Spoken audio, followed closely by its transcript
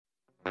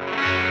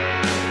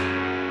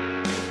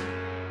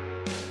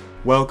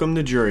Welcome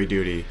to Jury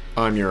Duty.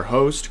 I'm your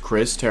host,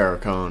 Chris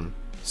Terracone.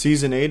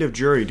 Season 8 of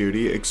Jury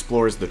Duty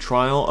explores the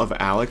trial of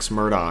Alex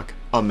Murdaugh,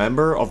 a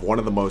member of one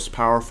of the most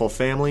powerful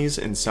families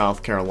in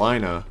South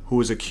Carolina, who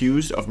was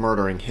accused of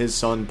murdering his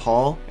son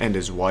Paul and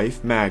his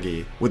wife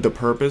Maggie, with the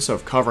purpose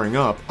of covering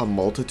up a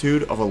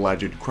multitude of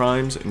alleged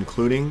crimes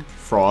including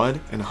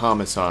fraud and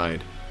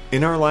homicide.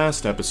 In our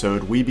last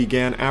episode, we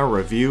began our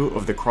review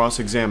of the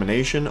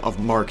cross-examination of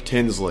Mark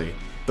Tinsley,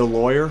 the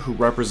lawyer who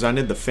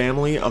represented the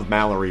family of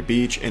Mallory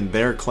Beach in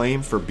their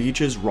claim for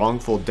Beach's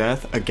wrongful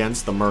death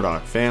against the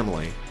Murdaugh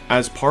family,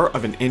 as part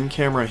of an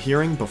in-camera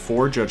hearing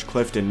before Judge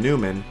Clifton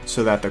Newman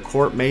so that the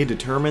court may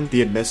determine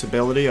the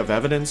admissibility of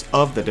evidence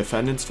of the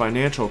defendant's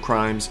financial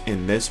crimes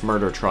in this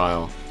murder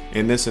trial.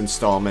 In this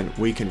installment,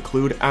 we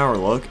conclude our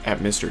look at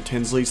Mr.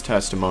 Tinsley's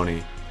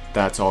testimony.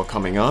 That's all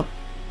coming up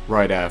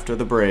right after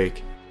the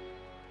break.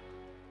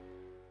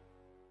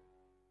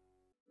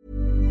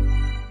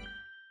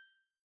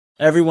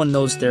 Everyone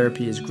knows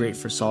therapy is great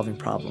for solving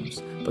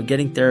problems, but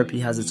getting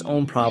therapy has its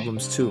own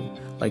problems too,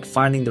 like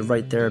finding the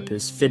right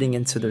therapist, fitting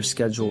into their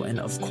schedule, and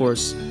of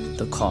course,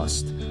 the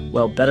cost.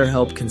 Well,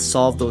 BetterHelp can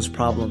solve those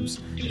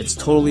problems. It's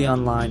totally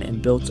online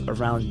and built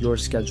around your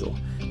schedule.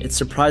 It's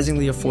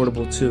surprisingly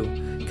affordable too.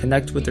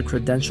 Connect with a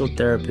credentialed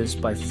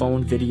therapist by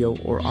phone, video,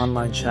 or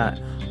online chat,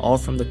 all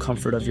from the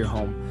comfort of your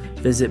home.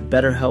 Visit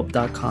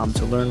BetterHelp.com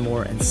to learn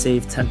more and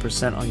save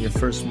 10% on your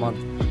first month.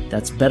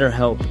 That's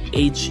BetterHelp,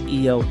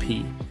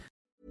 H-E-L-P.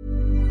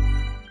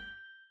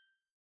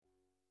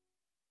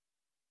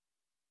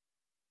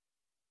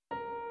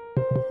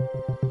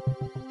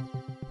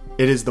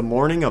 It is the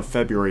morning of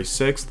February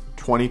 6th,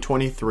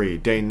 2023,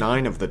 day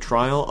 9 of the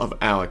trial of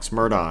Alex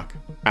Murdaugh.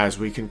 As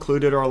we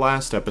concluded our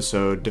last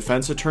episode,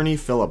 defense attorney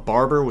Philip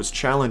Barber was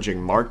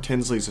challenging Mark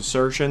Tinsley's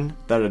assertion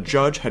that a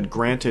judge had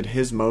granted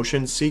his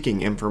motion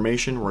seeking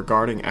information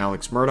regarding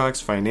Alex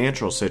Murdaugh's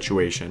financial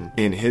situation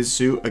in his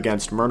suit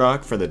against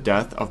Murdaugh for the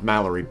death of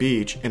Mallory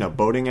Beach in a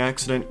boating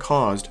accident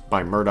caused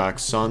by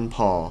Murdaugh's son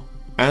Paul.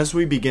 As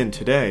we begin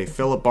today,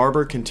 Philip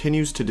Barber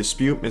continues to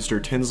dispute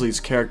Mr. Tinsley's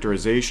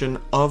characterization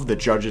of the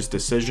judge's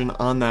decision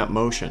on that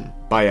motion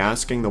by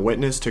asking the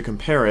witness to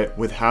compare it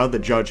with how the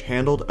judge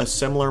handled a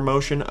similar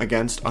motion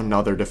against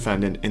another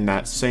defendant in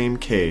that same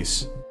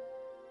case.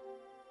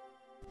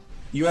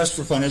 You asked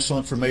for financial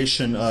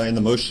information in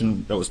the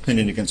motion that was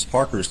pending against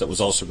Parker's that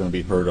was also going to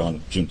be heard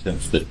on June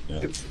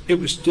 10th. It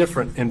was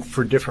different and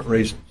for different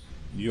reasons.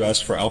 You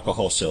asked for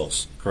alcohol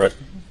sales, correct?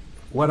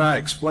 What I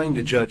explained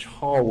to Judge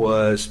Hall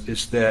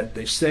is that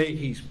they say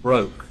he's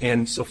broke.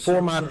 And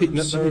before my...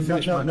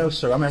 No,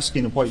 sir. I'm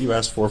asking what you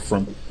asked for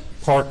from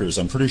Parker's.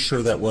 I'm pretty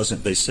sure that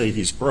wasn't they say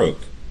he's broke.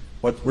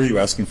 What were you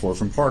asking for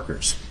from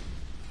Parker's?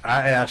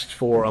 I asked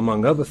for,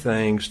 among other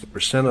things, the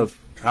percent of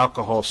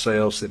alcohol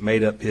sales that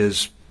made up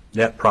his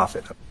net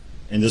profit.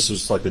 And this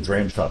was like the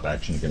dram shop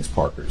action against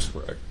Parker's,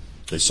 correct?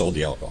 They sold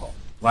the alcohol.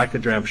 Like a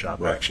dram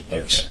shop action,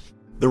 yes. Okay.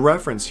 The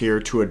reference here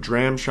to a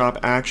dram shop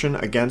action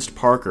against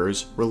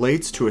Parker's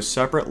relates to a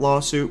separate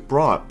lawsuit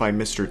brought by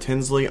Mr.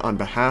 Tinsley on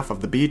behalf of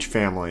the Beach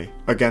family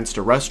against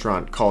a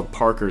restaurant called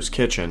Parker's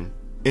Kitchen.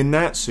 In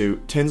that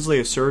suit, Tinsley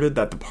asserted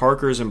that the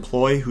Parker's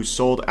employee who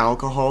sold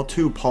alcohol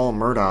to Paul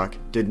Murdaugh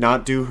did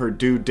not do her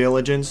due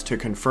diligence to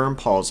confirm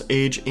Paul's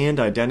age and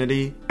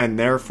identity, and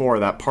therefore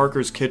that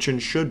Parker's Kitchen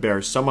should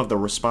bear some of the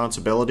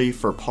responsibility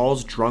for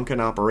Paul's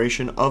drunken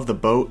operation of the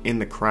boat in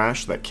the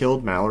crash that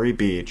killed Mallory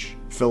Beach.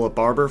 Philip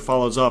Barber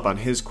follows up on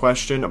his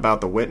question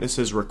about the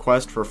witness's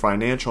request for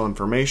financial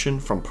information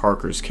from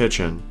Parker's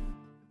Kitchen.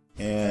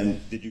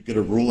 And did you get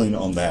a ruling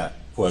on that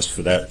request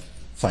for that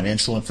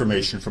financial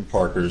information from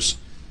Parker's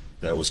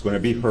that was going to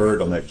be heard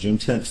on that June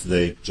 10th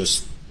day,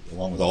 just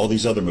along with all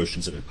these other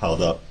motions that had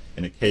piled up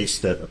in a case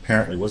that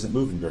apparently wasn't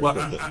moving very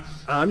quickly?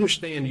 I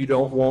understand you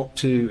don't want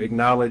to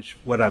acknowledge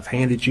what I've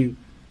handed you,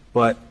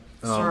 but...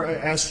 Sir, I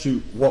asked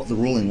you what the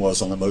ruling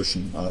was on the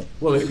motion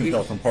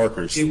from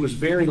Parker's. It was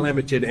very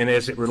limited, and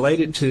as it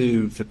related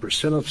to the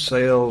percent of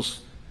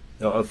sales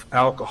of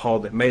alcohol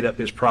that made up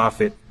his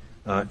profit,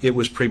 it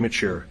was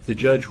premature. The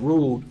judge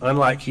ruled,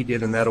 unlike he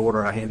did in that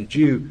order I handed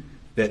you,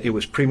 that it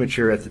was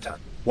premature at the time.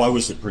 Why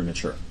was it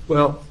premature?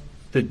 Well,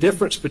 the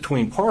difference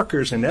between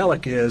Parker's and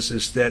Ellick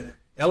is that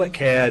Ellick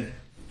had,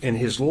 and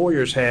his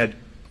lawyers had,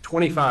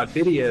 25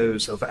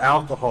 videos of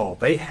alcohol.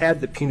 They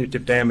had the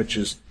punitive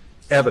damages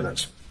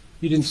evidence.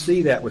 You didn't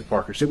see that with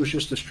Parker's. It was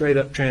just a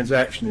straight-up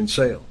transaction and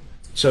sale.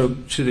 So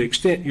to the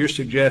extent you're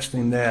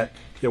suggesting that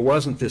there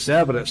wasn't this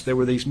evidence, there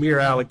were these mere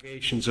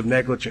allegations of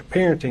negligent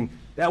parenting,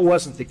 that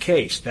wasn't the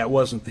case. That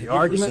wasn't the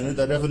argument. You presented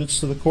that evidence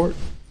to the court?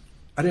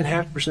 I didn't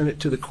have to present it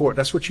to the court.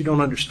 That's what you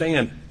don't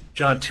understand.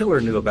 John Tiller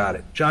knew about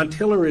it. John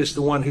Tiller is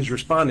the one who's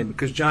responding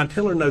because John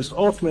Tiller knows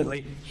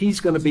ultimately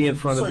he's going to be in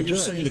front of the judge.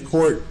 So you're saying the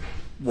court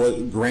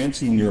was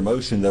granting your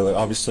motion, though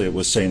obviously it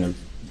was saying there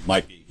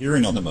might be a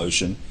hearing on the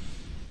motion,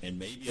 and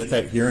maybe at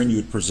that hearing you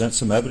would present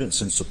some evidence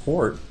in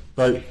support,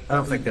 but... I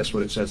don't think that's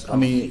what it says. I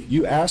mean,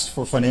 you asked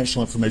for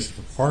financial information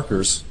from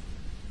Parker's.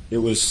 It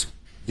was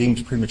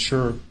deemed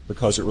premature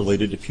because it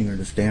related to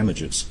punitive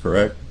damages,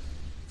 correct?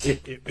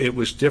 It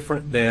was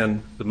different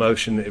than the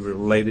motion that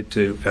related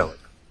to Alec.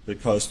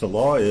 Because the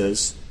law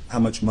is how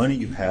much money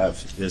you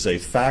have is a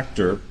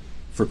factor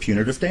for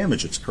punitive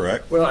damages,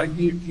 correct? Well,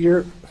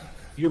 you're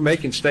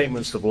making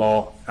statements of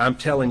law. I'm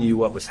telling you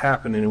what was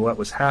happening, and what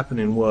was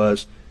happening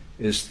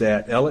is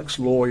that Alec's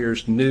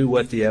lawyers knew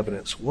what the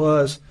evidence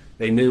was,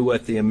 they knew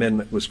what the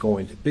amendment was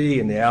going to be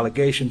and the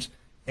allegations,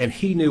 and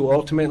he knew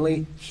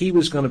ultimately he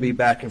was going to be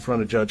back in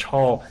front of Judge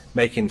Hall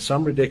making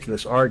some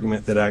ridiculous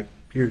argument that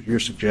you're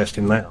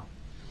suggesting now.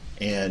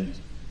 And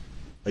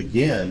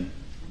again,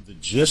 the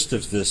gist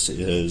of this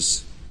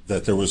is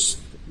that there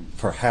was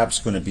perhaps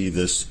going to be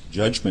this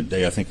judgment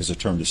day, I think is a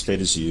term the state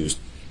has used,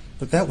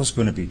 but that was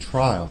going to be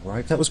trial,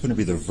 right? That was going to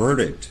be the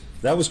verdict.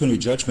 That was going to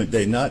be judgment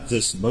day, not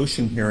this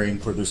motion hearing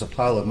where there's a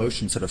pile of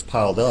motions that have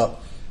piled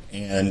up,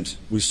 and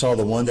we saw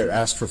the one that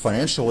asked for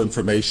financial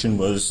information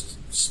was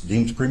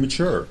deemed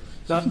premature.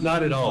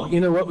 Not at all. You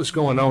know, what was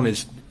going on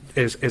is,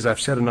 as I've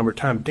said a number of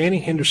times, Danny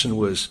Henderson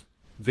was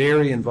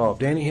very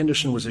involved. Danny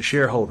Henderson was a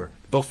shareholder.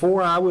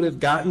 Before I would have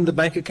gotten the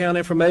bank account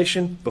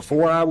information,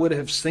 before I would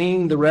have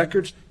seen the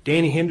records,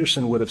 Danny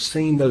Henderson would have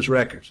seen those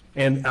records.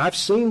 And I've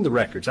seen the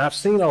records. I've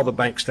seen all the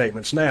bank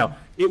statements now.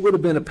 It would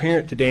have been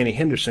apparent to Danny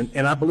Henderson,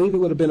 and I believe it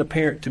would have been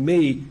apparent to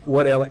me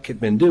what Alec had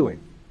been doing.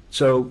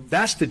 So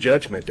that's the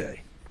judgment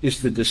day,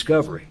 is the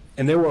discovery.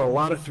 And there were a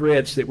lot of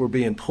threads that were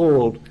being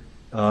pulled,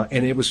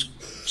 and it was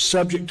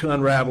subject to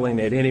unraveling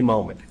at any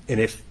moment. And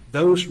if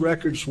those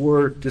records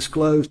were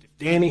disclosed, if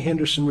Danny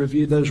Henderson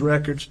reviewed those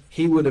records,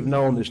 he would have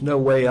known there's no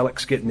way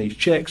Alec's getting these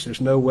checks, there's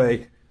no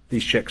way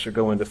these checks are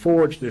going to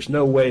Forge, there's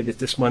no way that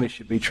this money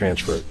should be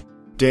transferred.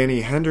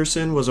 Danny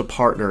Henderson was a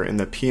partner in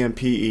the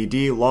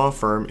PMPED law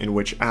firm in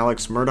which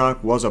Alex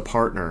Murdaugh was a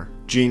partner.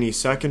 Jeannie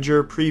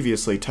Seckinger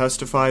previously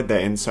testified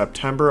that in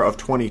September of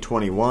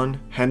 2021,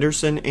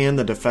 Henderson and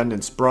the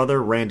defendant's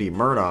brother Randy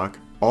Murdaugh,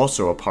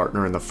 also a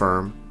partner in the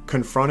firm,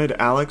 confronted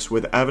Alex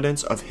with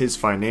evidence of his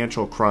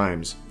financial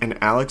crimes, and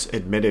Alex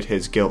admitted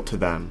his guilt to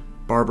them.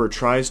 Barber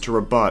tries to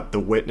rebut the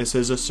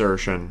witness's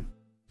assertion.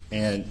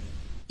 And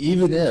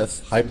even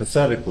if,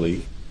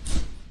 hypothetically,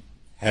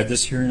 had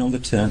this hearing on the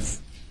 10th,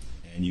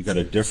 and you got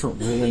a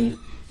different ruling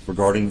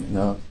regarding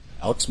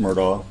Alex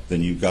Murdaugh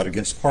than you got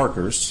against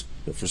Parker's,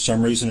 that for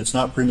some reason it's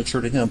not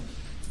premature to him,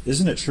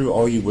 isn't it true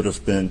all you would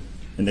have been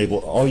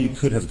enabled, all you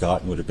could have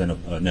gotten would have been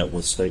a net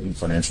worth statement,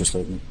 financial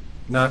statement?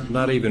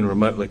 Not even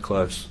remotely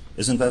close.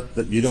 Isn't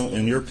that you don't,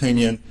 in your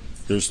opinion,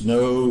 there's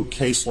no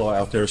case law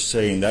out there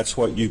saying that's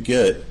what you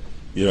get,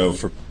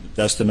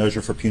 that's the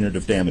measure for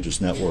punitive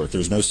damages, net worth.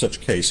 There's no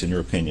such case in your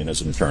opinion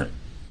as an attorney.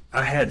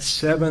 I had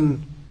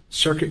 7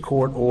 circuit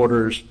court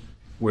orders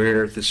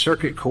where the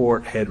circuit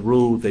court had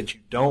ruled that you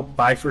don't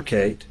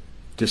bifurcate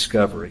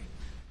discovery,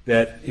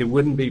 that it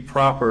wouldn't be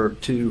proper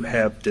to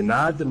have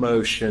denied the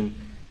motion,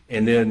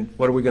 and then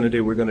what are we going to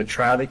do? We're going to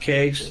try the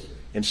case,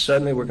 and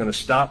suddenly we're going to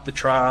stop the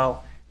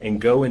trial and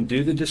go and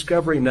do the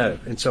discovery? No.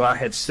 And so I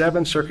had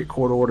 7 circuit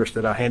court orders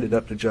that I handed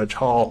up to Judge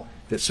Hall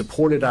that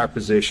supported our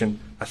position.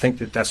 I think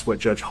that that's what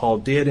Judge Hall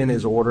did in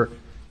his order.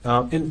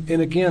 And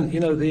again,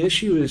 the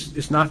issue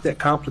is not that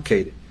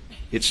complicated.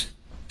 It's,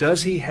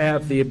 does he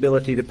have the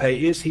ability to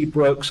pay? Is he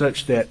broke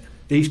such that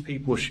these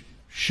people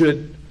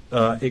should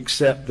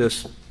accept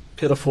this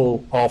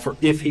pitiful offer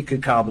if he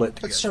could cobble it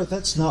together? But sir,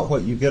 that's not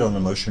what you get on a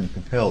motion to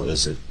compel,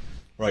 is it?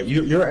 Right.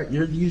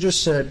 You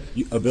just said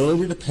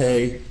ability to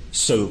pay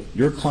so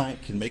your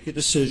client can make a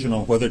decision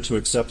on whether to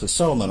accept a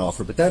settlement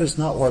offer, but that is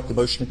not what the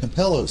motion to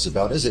compel is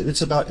about, is it?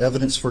 It's about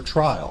evidence for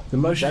trial.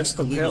 That's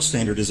the legal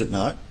standard, is it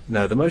not?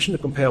 No, the motion to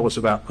compel was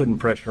about putting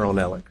pressure on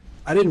Alec.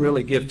 I didn't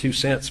really give 2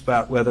 cents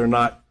about whether or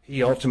not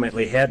he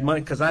ultimately had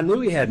money, because I knew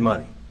he had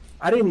money.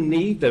 I didn't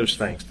need those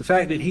things. The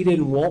fact that he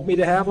didn't want me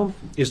to have them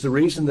is the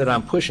reason that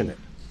I'm pushing it.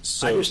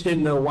 So, I just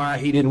didn't know why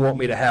he didn't want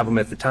me to have them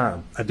at the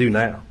time. I do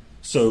now.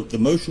 So the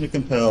motion to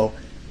compel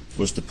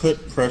was to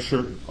put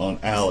pressure on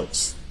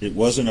Alex. It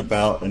wasn't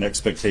about an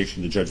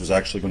expectation the judge was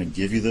actually going to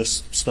give you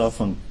this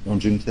stuff on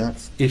June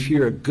 10th? If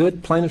you're a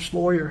good plaintiff's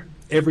lawyer,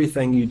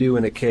 everything you do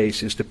in a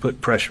case is to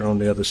put pressure on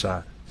the other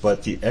side.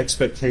 But the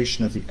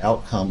expectation of the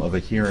outcome of a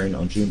hearing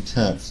on June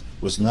 10th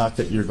was not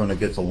that you're going to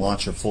get to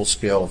launch a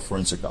full-scale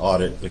forensic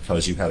audit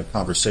because you had a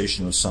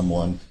conversation with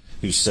someone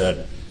whose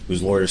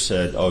lawyer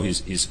said, oh,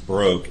 he's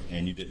broke,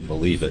 and you didn't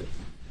believe it.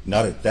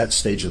 Not at that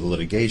stage of the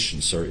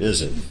litigation, sir,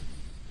 is it?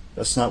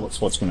 That's not what's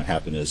going to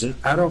happen, is it?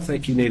 I don't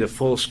think you need a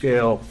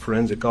full-scale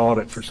forensic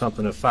audit for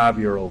something a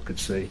 5-year-old could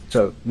see.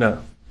 So,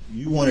 no.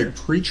 You wanted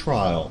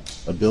pre-trial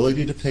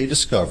ability to pay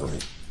discovery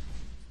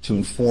to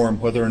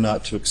inform whether or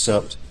not to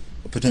accept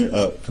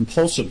a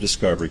compulsive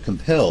discovery,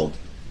 compelled,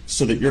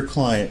 so that your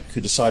client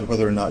could decide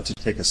whether or not to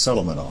take a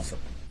settlement offer.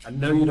 I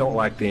know you don't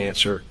like the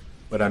answer,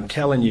 but I'm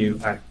telling you,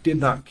 I did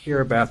not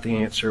care about the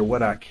answer.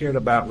 What I cared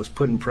about was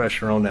putting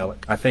pressure on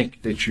Alec. I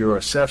think that your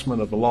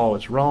assessment of the law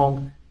is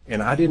wrong,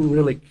 and I didn't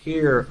really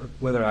care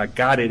whether I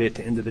got it at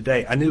the end of the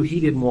day. I knew he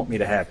didn't want me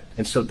to have it,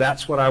 and so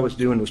that's what I was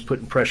doing, was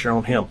putting pressure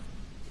on him.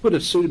 It would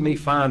have suited me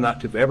fine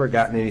not to have ever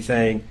gotten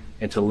anything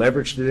and to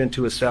leverage it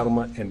into a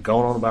settlement and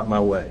gone on about my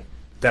way.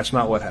 That's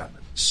not what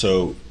happened.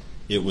 So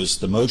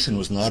the motion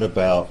was not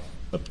about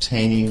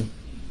obtaining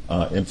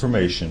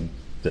information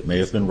that may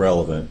have been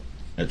relevant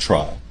at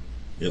trial.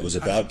 It was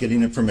about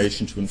getting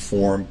information to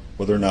inform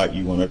whether or not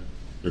your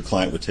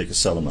client would take a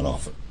settlement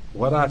offer.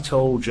 What I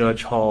told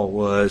Judge Hall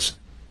was,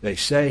 they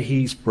say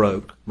he's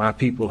broke. My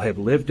people have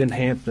lived in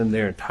Hampton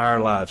their entire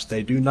lives.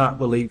 They do not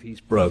believe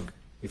he's broke.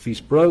 If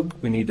he's broke,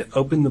 we need to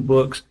open the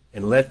books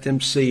and let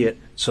them see it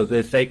so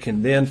that they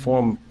can then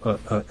form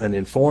an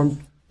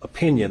informed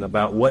opinion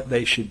about what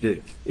they should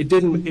do. It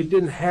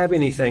didn't have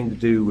anything to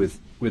do with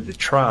the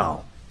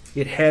trial.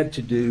 It had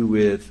to do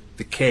with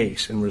the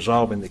case and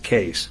resolving the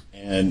case.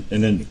 And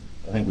then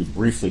I think we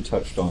briefly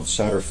touched on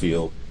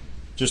Satterfield.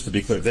 Just to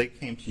be clear, they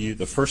came to you,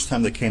 the first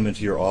time they came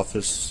into your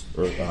office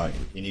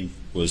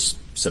was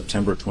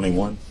September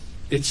 21?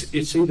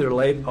 It's either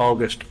late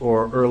August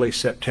or early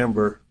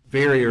September,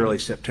 very early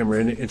September.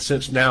 And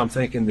since now I'm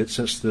thinking that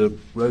since the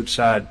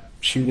roadside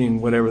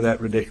shooting, whatever that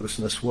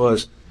ridiculousness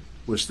was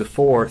the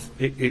 4th,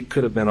 it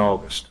could have been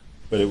August.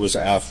 But it was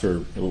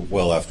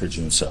well after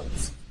June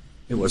 7th.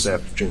 It was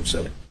after June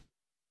 7th.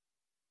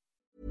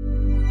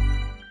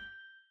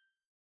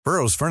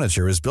 Burrow's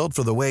furniture is built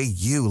for the way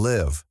you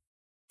live.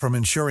 From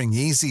ensuring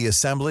easy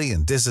assembly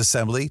and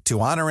disassembly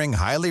to honoring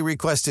highly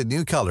requested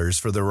new colors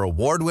for their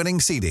award-winning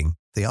seating,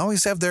 they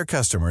always have their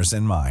customers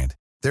in mind.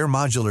 Their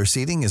modular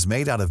seating is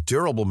made out of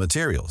durable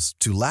materials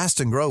to last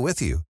and grow with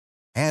you.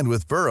 And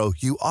with Burrow,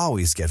 you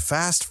always get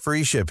fast,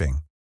 free shipping.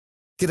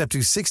 Get up to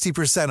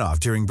 60% off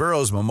during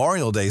Burrow's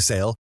Memorial Day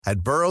sale at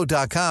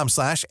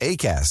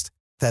burrow.com/ACAST.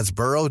 That's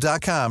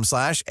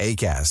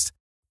burrow.com/ACAST.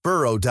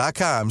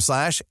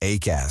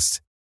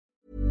 burrow.com/ACAST.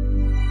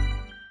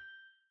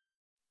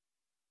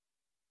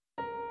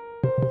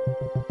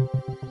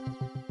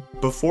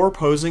 Before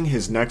posing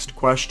his next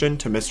question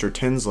to Mr.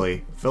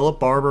 Tinsley,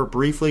 Philip Barber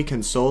briefly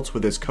consults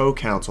with his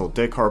co-counsel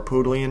Dick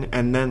Harpootlian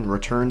and then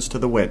returns to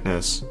the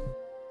witness.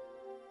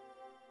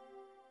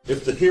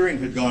 If the hearing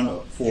had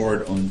gone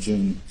forward on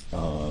June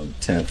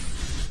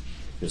 10th,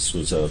 this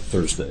was a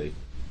Thursday,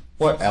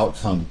 what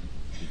outcome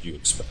did you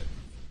expect?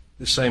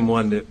 The same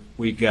one that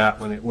we got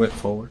when it went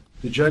forward.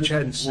 The judge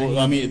hadn't seen...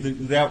 Well, I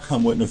mean, the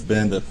outcome wouldn't have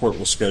been the court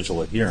will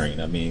schedule a hearing.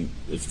 I mean,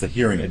 if the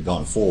hearing had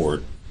gone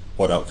forward,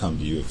 what outcome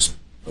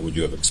would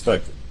you have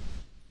expected?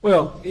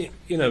 Well,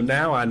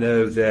 now I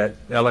know that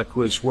Alec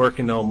was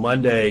working on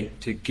Monday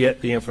to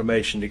get the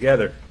information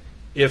together.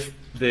 If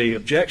the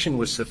objection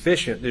was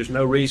sufficient, there's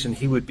no reason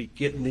he would be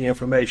getting the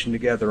information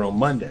together on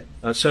Monday.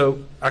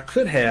 So I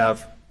could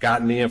have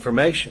gotten the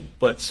information,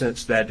 but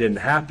since that didn't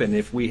happen,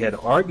 if we had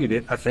argued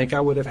it, I think I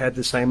would have had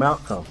the same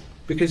outcome.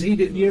 Because he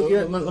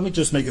didn't... Let me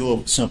just make it a little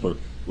bit simpler.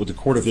 Would the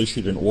court have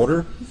issued an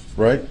order,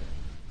 right?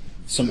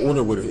 Some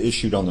order would have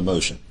issued on the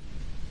motion.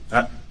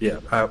 I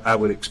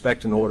would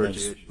expect an order to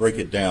issue. Break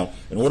it down.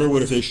 An order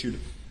would have issued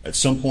at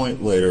some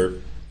point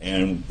later,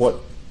 and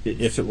what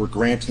if it were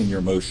granting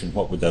your motion,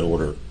 what would that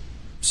order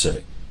say?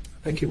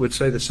 I think it would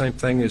say the same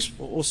thing as...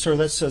 Well, sir,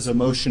 that says a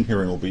motion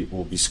hearing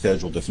will be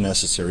scheduled if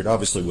necessary. It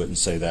obviously wouldn't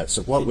say that.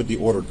 So what would the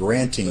order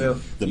granting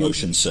the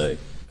motion say?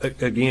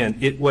 Again,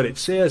 what it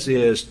says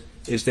is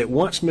that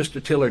once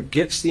Mr. Tiller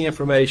gets the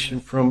information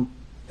from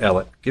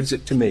Alec, gives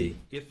it to me,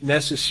 if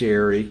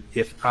necessary,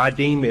 if I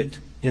deem it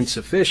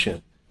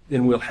insufficient,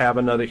 then we'll have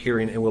another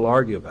hearing and we'll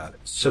argue about it.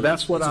 So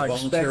that's what I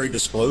expect. Voluntary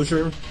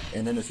disclosure,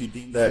 and then if you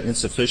deem that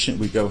insufficient,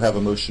 we go have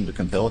a motion to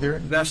compel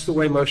hearing? That's the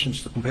way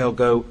motions to compel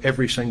go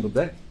every single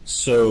day.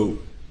 So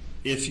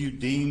if you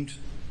deemed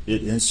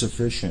it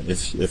insufficient,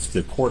 if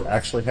the court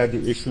actually had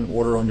to issue an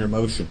order on your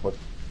motion, what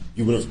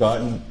you would have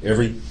gotten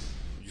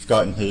you've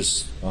gotten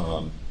his,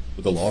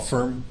 would the law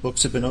firm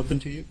books have been open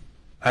to you?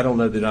 I don't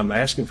know that I'm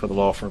asking for the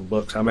law firm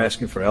books. I'm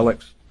asking for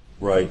Alec's.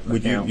 Right.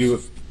 Would you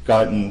have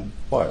gotten,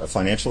 a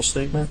financial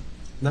statement?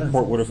 No. The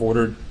court would have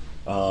ordered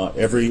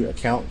every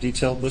account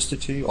detailed listed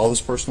to you, all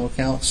his personal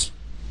accounts,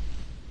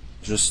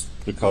 just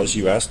because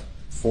you asked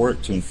for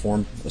it to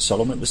inform a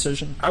settlement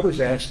decision? I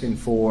was asking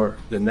for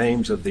the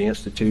names of the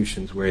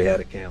institutions where he had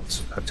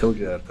accounts. I told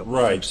you that a couple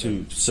Right, times.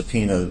 to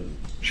subpoena.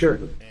 Sure.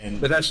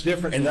 But that's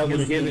different. And that would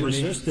have been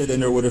resisted,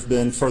 and there would have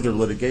been further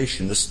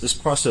litigation. This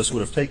process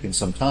would have taken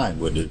some time,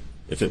 would it,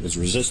 if it was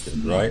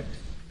resisted, right?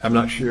 I'm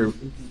not sure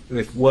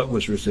if what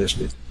was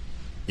resisted.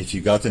 If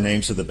you got the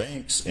names of the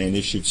banks and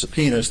issued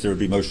subpoenas, there would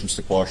be motions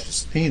to quash the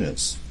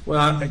subpoenas.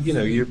 Well,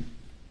 you're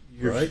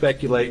right.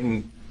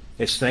 Speculating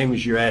the same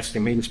as you're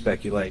asking me to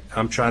speculate.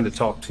 I'm trying to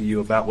talk to you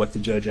about what the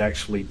judge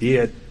actually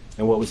did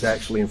and what was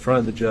actually in front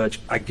of the judge.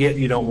 I get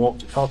you don't want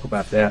to talk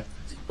about that,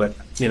 but,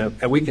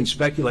 we can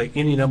speculate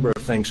any number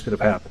of things could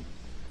have happened.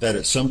 That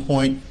at some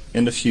point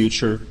in the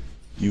future,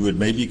 you would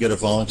maybe get a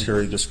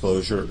voluntary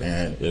disclosure,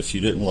 and if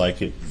you didn't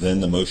like it,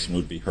 then the motion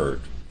would be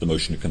heard, the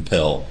motion to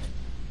compel.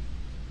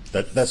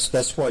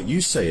 That's what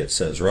you say it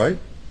says, right?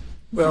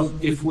 Well,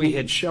 if we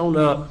had shown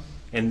up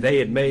and they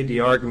had made the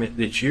argument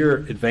that you're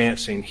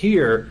advancing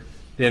here,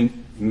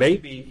 then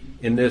maybe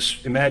in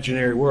this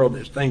imaginary world,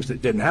 there's things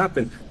that didn't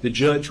happen, the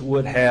judge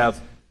would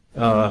have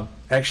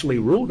actually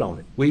ruled on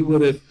it. We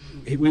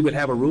would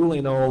have a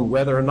ruling on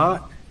whether or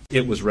not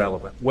it was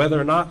relevant. Whether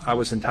or not I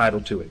was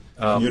entitled to it.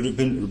 It would have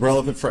been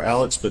relevant for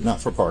Alex, but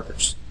not for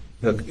Parker's.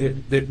 Look,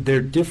 there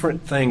are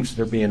different things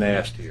that are being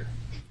asked here.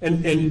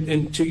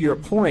 And to your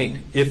point,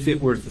 if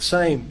it were the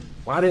same,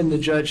 why didn't the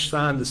judge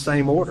sign the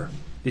same order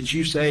that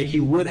you say he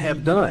would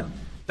have done?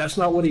 That's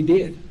not what he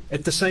did.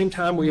 At the same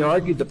time we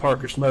argued the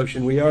Parker's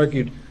motion, we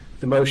argued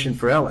the motion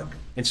for Alec.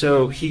 And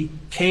so he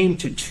came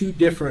to two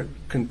different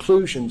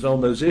conclusions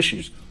on those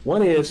issues.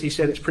 One is he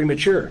said it's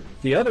premature.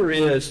 The other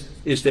is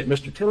that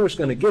Mr. Tiller's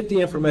going to get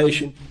the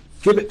information,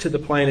 give it to the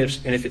plaintiffs,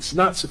 and if it's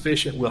not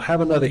sufficient, we'll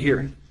have another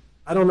hearing.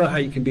 I don't know how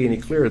you can be any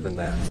clearer than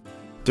that.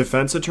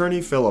 Defense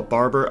attorney Philip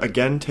Barber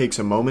again takes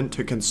a moment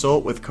to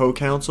consult with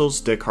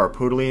co-counsels Dick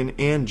Harpootlian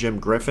and Jim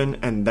Griffin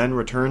and then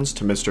returns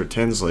to Mr.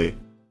 Tinsley.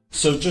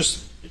 So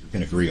just, if you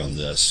can agree on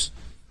this,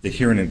 the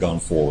hearing had gone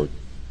forward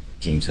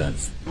June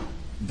 10th.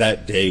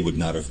 That day would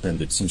not have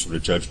been some sort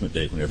of judgment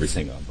day when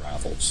everything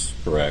unravels,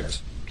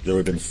 correct? There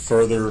would have been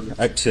further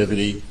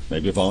activity,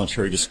 maybe a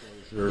voluntary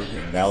disclosure, an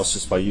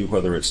analysis by you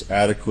whether it's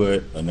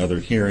adequate, another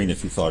hearing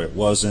if you thought it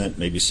wasn't,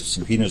 maybe some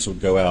subpoenas would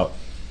go out.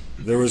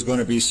 There was going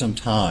to be some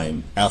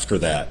time after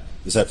that.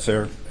 Is that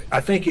fair?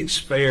 I think it's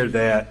fair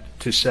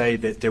to say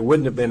that there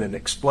wouldn't have been an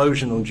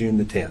explosion on June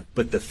the 10th,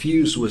 but the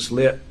fuse was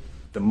lit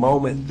the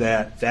moment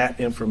that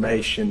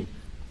information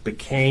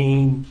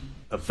became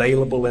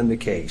available in the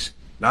case.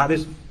 Not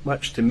as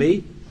much to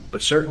me,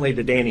 but certainly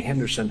to Danny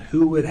Henderson,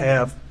 who would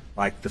have,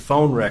 like the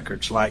phone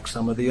records, like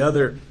some of the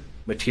other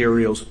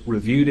materials,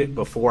 reviewed it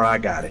before I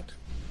got it.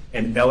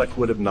 And Alec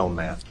would have known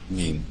that. I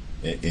mean,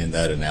 in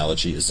that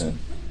analogy,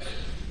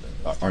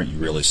 aren't you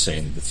really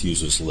saying the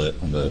fuse was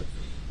lit when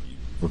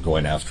we're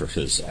going after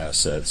his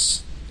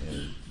assets?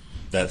 And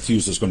that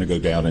fuse was going to go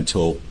down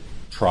until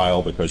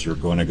trial because you're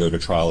going to go to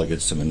trial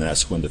against him, and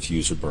that's when the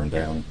fuse would burn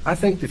down? I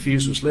think the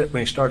fuse was lit when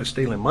he started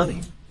stealing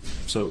money.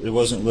 So it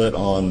wasn't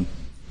going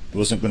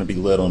to be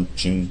lit on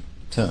June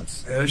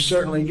 10th. It was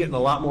certainly getting a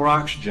lot more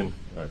oxygen.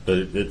 Right, but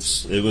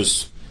it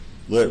was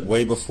lit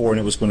way before, and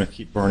it was going to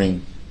keep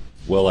burning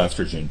well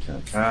after June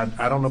 10th.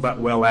 I don't know about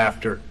well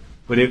after,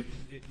 but it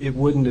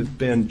wouldn't have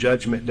been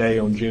Judgment Day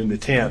on June the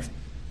 10th,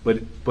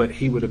 but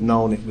he would have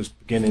known it was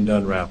beginning to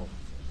unravel.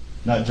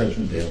 Not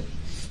Judgment Day.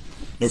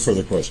 No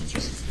further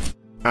questions.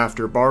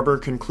 After Barber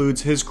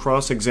concludes his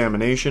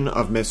cross-examination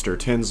of Mr.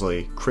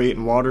 Tinsley,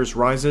 Creighton Waters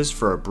rises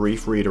for a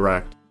brief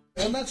redirect.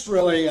 And that's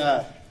really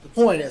the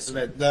point, isn't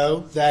it, though,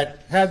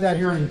 that had that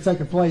hearing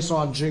taken place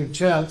on June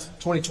 10th,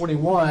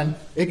 2021,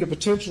 it could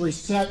potentially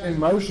set in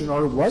motion,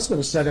 or was going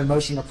to set in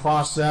motion, a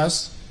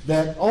process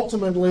that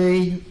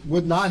ultimately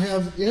would not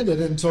have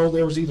ended until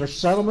there was either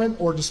settlement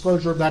or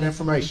disclosure of that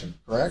information,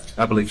 correct?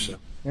 I believe so.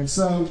 And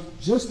so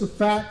just the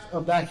fact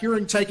of that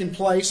hearing taking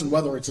place, and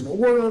whether it's an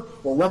order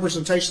or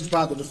representations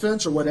by the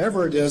defense or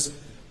whatever it is,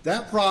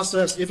 that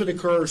process, if it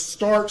occurs,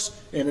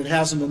 starts and it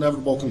has an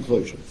inevitable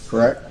conclusion,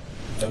 correct?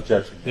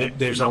 Objection.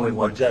 There's only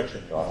one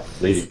objection.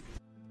 Leading.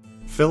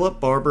 Philip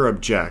Barber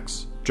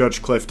objects.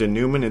 Judge Clifton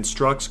Newman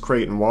instructs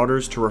Creighton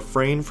Waters to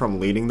refrain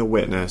from leading the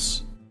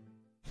witness.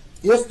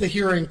 If the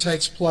hearing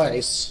takes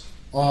place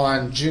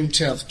on June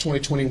 10th,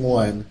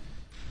 2021,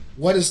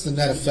 what is the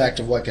net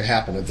effect of what could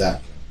happen at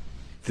that?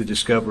 The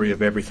discovery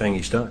of everything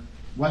he's done.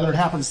 Whether it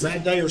happens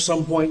that day or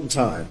some point in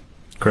time.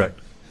 Correct.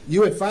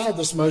 You had filed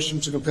this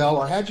motion to compel,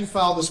 or had you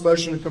filed this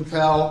motion to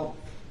compel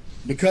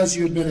because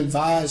you had been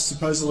advised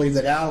supposedly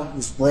that Alec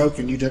was broke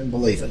and you didn't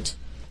believe it?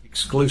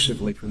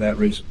 Exclusively for that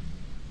reason.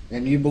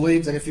 And you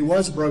believed that if he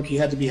was broke, he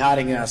had to be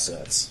hiding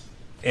assets.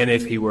 And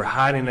if he were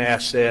hiding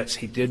assets,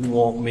 he didn't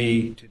want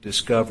me to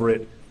discover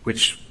it,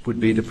 which would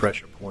be the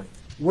pressure point.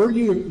 Were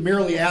you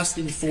merely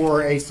asking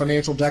for a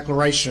financial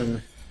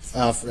declaration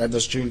at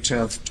this June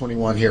 10th,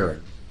 21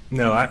 hearing?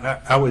 No,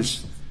 I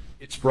was,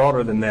 it's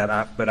broader than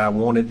that, but I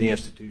wanted the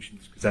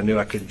institutions because I knew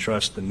I couldn't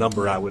trust the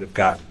number I would have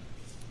gotten.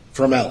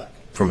 From Alec?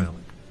 From Alec.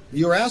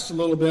 You were asked a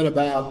little bit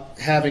about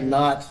having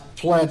not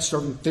pled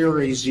certain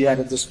theories yet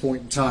at this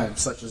point in time,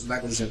 such as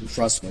negligent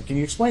entrustment. Can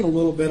you explain a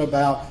little bit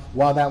about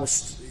why that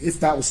was, if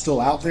that was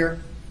still out there?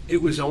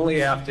 It was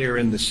only out there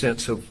in the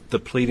sense of the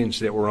pleadings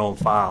that were on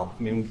file.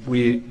 I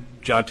mean,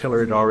 John Tiller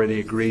had already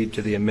agreed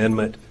to the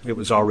amendment. It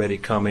was already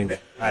coming.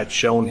 I had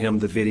shown him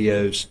the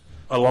videos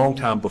a long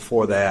time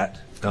before that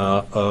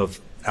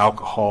of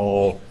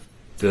alcohol,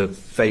 the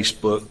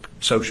Facebook,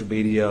 social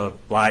media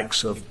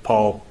likes of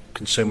Paul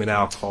consuming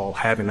alcohol,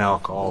 having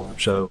alcohol.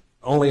 So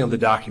only on the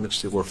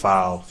documents that were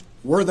filed.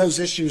 Were those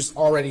issues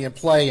already in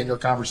play in your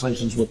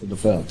conversations with the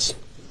defense?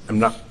 I'm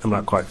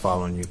not quite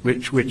following you.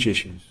 Which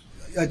issues?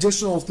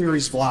 Additional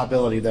theories of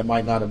liability that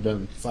might not have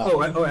been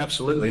filed. Oh,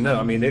 absolutely. No,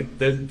 I mean,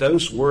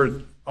 those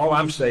were, all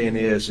I'm saying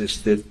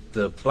is that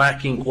the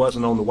black ink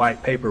wasn't on the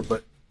white paper,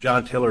 but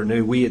John Tiller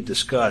knew we had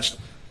discussed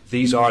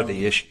these are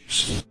the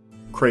issues.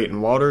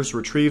 Creighton Waters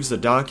retrieves the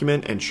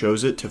document and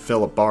shows it to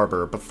Philip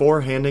Barber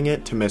before handing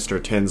it to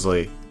Mr.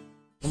 Tinsley.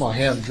 I'm going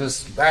to hand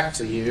this back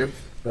to you,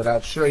 but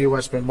I'll show you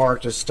what's been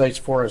marked as States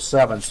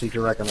 407 so you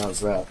can recognize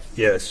that.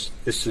 Yes,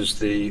 this is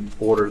the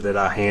order that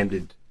I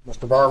handed.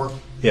 Mr. Barber?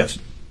 Yes.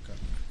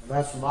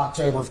 That's from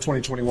October of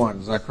 2021,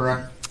 is that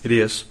correct? It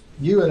is.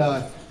 You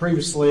had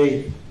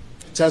previously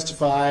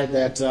testified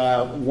that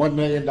 $1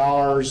 million,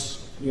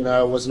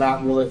 was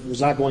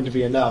not going to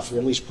be enough,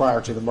 at least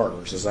prior to the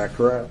murders. Is that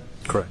correct?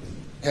 Correct.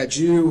 Had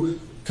you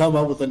come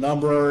up with a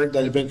number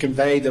that had been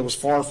conveyed that was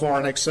far, far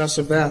in excess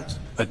of that?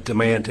 A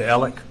demand to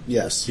Alec?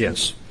 Yes.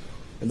 Yes.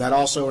 And that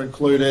also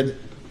included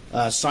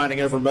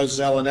signing over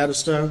Moselle and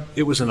Edisto,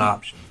 It was an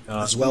option.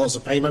 as well as a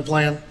payment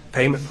plan?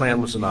 Payment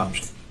plan was an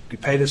option. You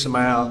pay this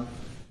amount,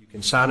 you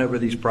can sign over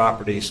these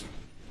properties,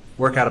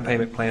 work out a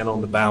payment plan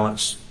on the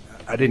balance.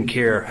 I didn't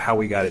care how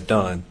we got it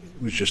done.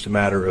 It was just a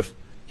matter of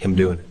him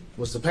doing it.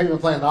 Was the payment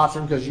plan an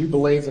option because you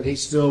believe that he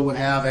still would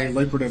have a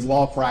lucrative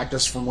law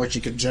practice from which he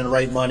could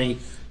generate money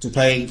to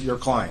pay your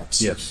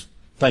clients? Yes.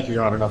 Thank you,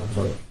 Your Honor. Nothing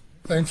further.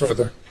 Thank you,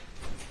 further.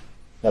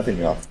 Nothing,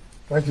 Your Honor.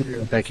 Thank you.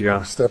 Thank you, Your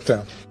Honor. Step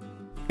down.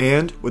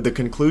 And with the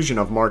conclusion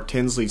of Mark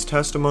Tinsley's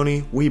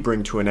testimony, we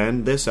bring to an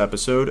end this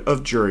episode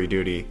of Jury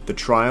Duty, the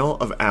trial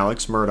of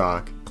Alex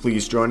Murdaugh.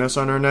 Please join us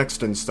on our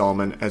next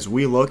installment as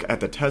we look at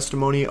the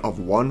testimony of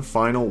one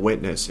final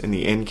witness in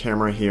the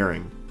in-camera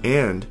hearing.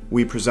 And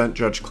we present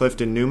Judge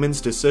Clifton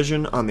Newman's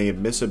decision on the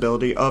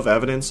admissibility of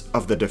evidence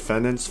of the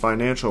defendant's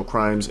financial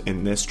crimes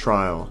in this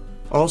trial.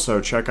 Also,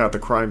 check out the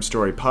Crime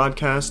Story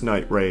podcast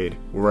Night Raid,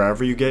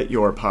 wherever you get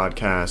your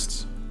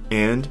podcasts.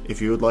 And if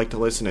you would like to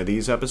listen to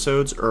these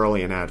episodes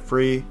early and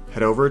ad-free,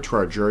 head over to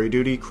our Jury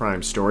Duty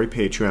Crime Story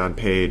Patreon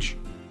page.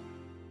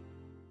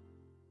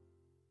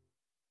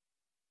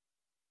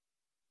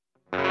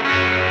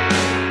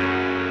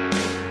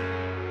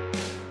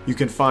 You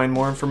can find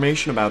more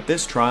information about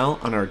this trial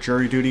on our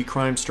Jury Duty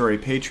Crime Story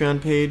Patreon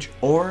page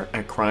or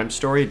at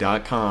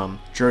crimestory.com.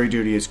 Jury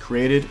Duty is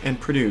created and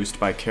produced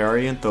by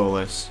Carrie and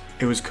Tholis.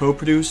 It was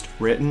co-produced,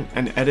 written,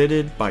 and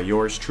edited by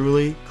yours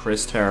truly,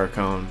 Chris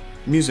Terracone.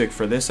 Music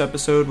for this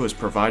episode was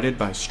provided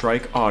by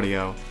Strike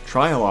Audio.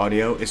 Trial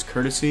audio is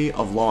courtesy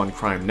of Law and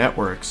Crime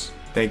Networks.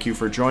 Thank you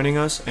for joining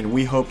us, and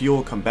we hope you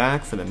will come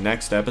back for the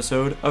next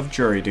episode of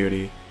Jury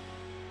Duty.